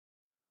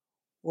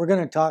We're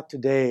going to talk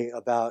today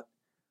about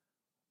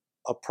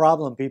a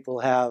problem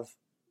people have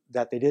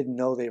that they didn't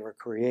know they were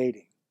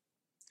creating.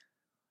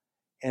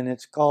 And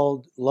it's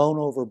called loan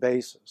over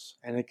basis,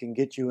 and it can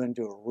get you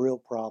into a real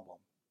problem.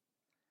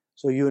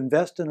 So you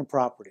invest in a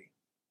property,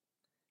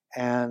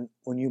 and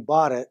when you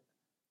bought it,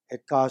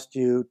 it cost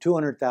you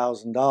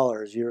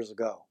 $200,000 years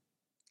ago.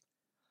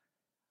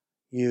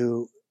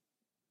 You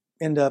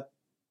end up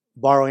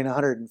borrowing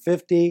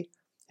 150,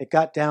 it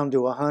got down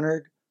to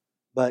 100,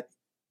 but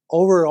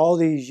over all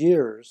these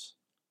years,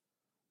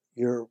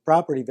 your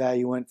property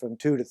value went from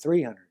 2 to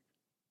 300.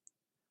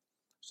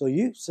 So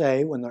you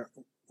say when the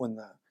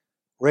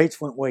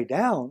rates went way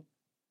down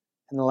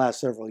in the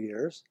last several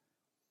years,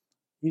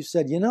 you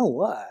said, you know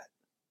what?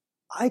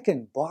 I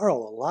can borrow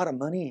a lot of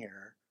money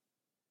here,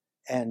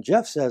 and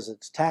Jeff says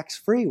it's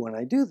tax-free when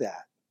I do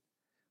that.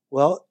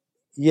 Well,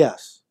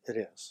 yes, it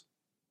is.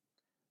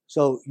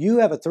 So you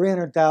have a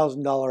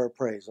 $300,000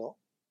 appraisal,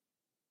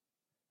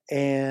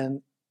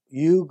 and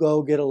you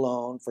go get a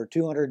loan for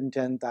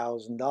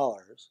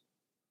 $210,000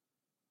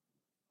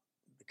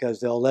 because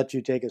they'll let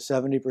you take a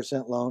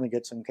 70% loan and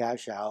get some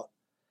cash out.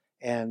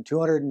 And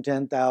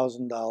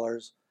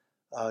 $210,000,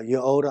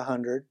 you owed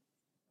 $100,000.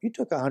 You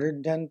took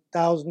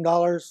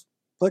 $110,000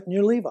 put in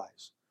your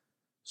Levi's.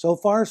 So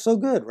far, so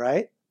good,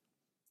 right?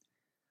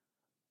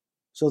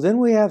 So then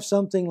we have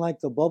something like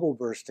the bubble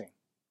bursting.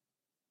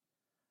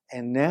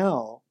 And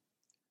now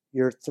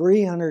your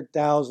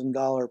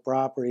 $300,000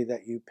 property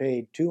that you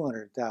paid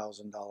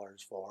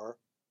 $200,000 for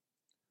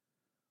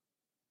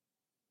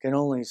can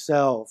only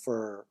sell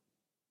for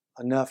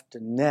enough to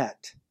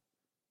net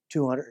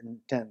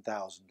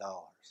 $210,000.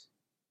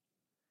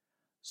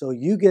 So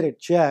you get a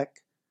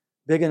check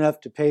big enough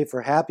to pay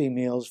for Happy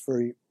Meals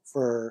for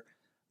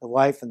the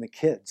wife and the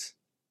kids.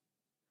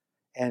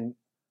 And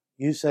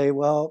you say,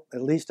 well,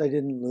 at least I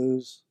didn't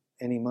lose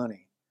any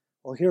money.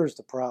 Well, here's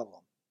the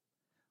problem.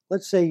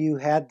 Let's say you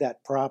had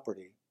that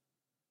property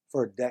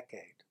for a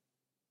decade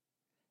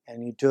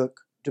and you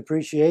took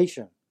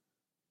depreciation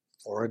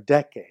for a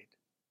decade.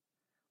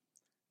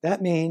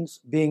 That means,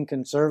 being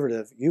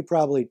conservative, you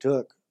probably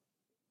took,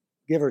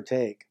 give or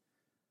take,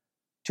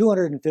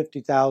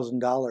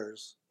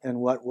 $250,000 in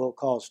what we'll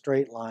call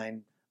straight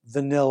line,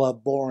 vanilla,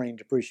 boring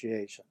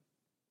depreciation.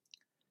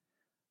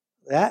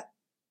 That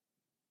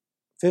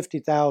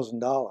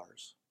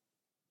 $50,000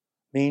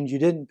 means you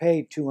didn't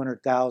pay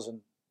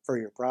 $200,000 for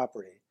your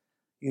property.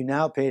 You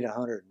now paid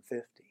 $150,000.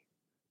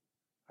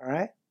 All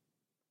right?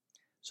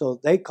 So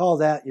they call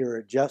that your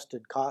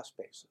adjusted cost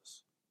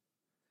basis.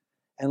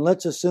 And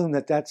let's assume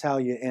that that's how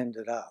you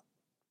ended up.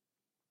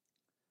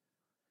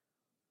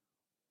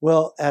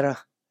 Well, at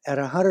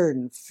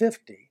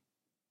 150,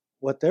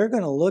 what they're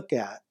going to look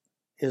at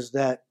is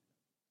that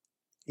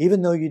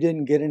even though you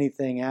didn't get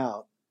anything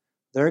out,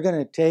 they're going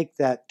to take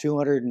that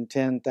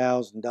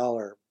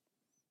 $210,000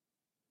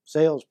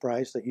 sales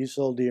price that you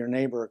sold to your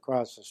neighbor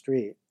across the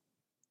street,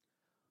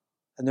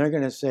 and they're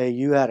going to say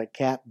you had a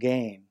cap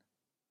gain,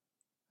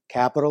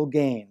 capital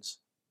gains,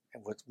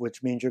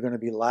 which means you're going to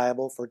be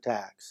liable for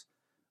tax,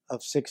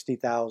 of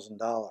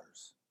 $60,000.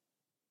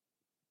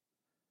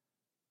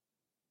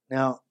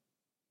 Now,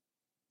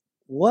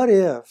 what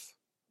if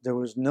there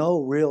was no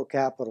real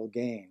capital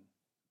gain?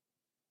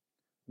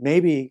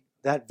 Maybe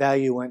that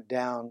value went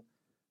down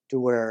to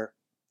where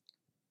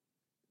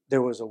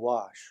there was a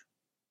wash.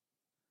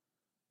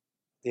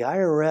 The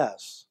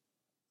IRS,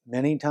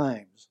 many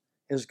times,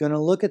 is going to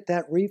look at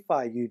that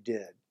refi you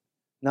did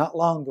not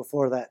long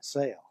before that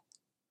sale.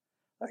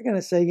 They're going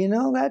to say, you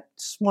know, that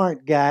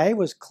smart guy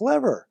was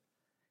clever.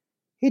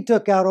 He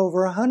took out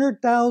over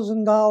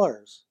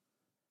 $100,000.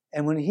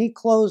 And when he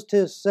closed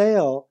his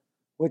sale,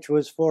 which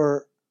was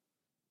for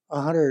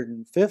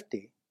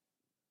 $150,000,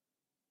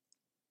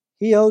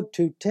 he owed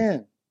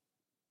 $210,000.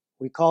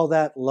 We call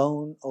that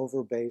loan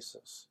over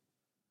basis.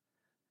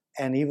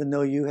 And even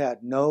though you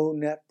had no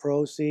net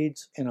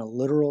proceeds in a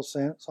literal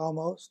sense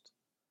almost,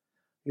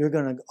 you're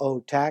going to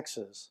owe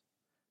taxes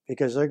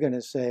because they're going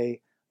to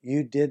say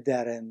you did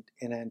that in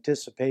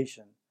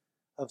anticipation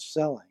of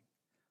selling.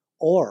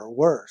 Or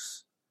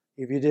worse,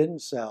 if you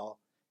didn't sell,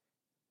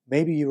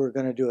 maybe you were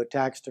going to do a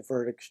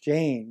tax-deferred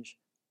exchange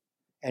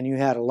and you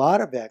had a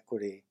lot of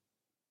equity,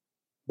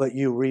 but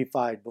you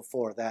refied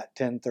before that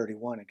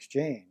 1031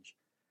 exchange.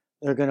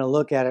 They're going to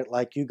look at it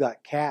like you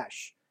got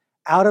cash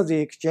out of the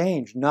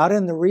exchange, not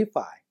in the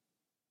refi.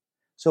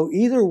 So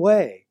either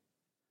way,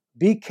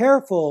 be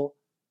careful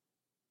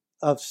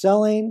of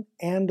selling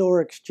and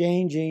or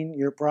exchanging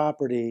your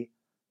property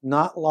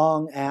not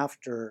long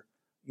after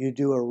you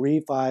do a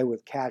refi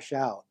with cash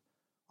out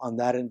on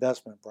that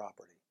investment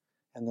property.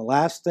 And the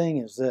last thing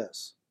is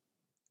this.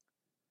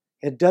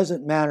 It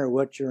doesn't matter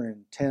what your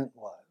intent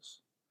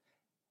was.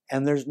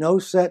 And there's no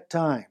set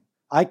time.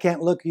 I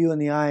can't look you in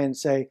the eye and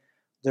say,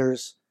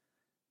 as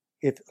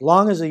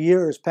long as a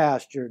year has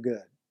passed, you're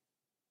good.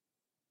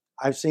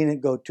 I've seen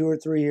it go 2 or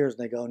 3 years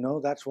and they go, no,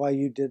 that's why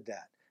you did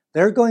that.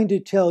 They're going to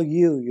tell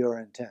you your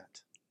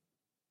intent.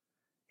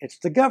 It's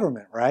the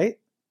government, right?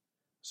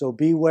 So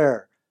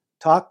beware.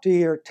 Talk to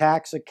your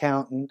tax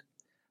accountant.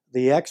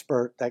 the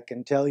expert that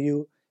can tell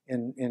you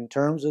in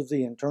terms of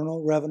the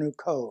Internal Revenue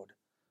Code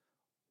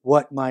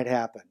what might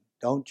happen.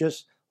 Don't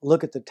just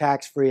look at the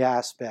tax-free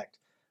aspect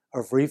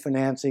of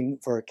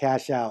refinancing for a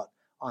cash out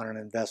on an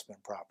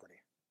investment property.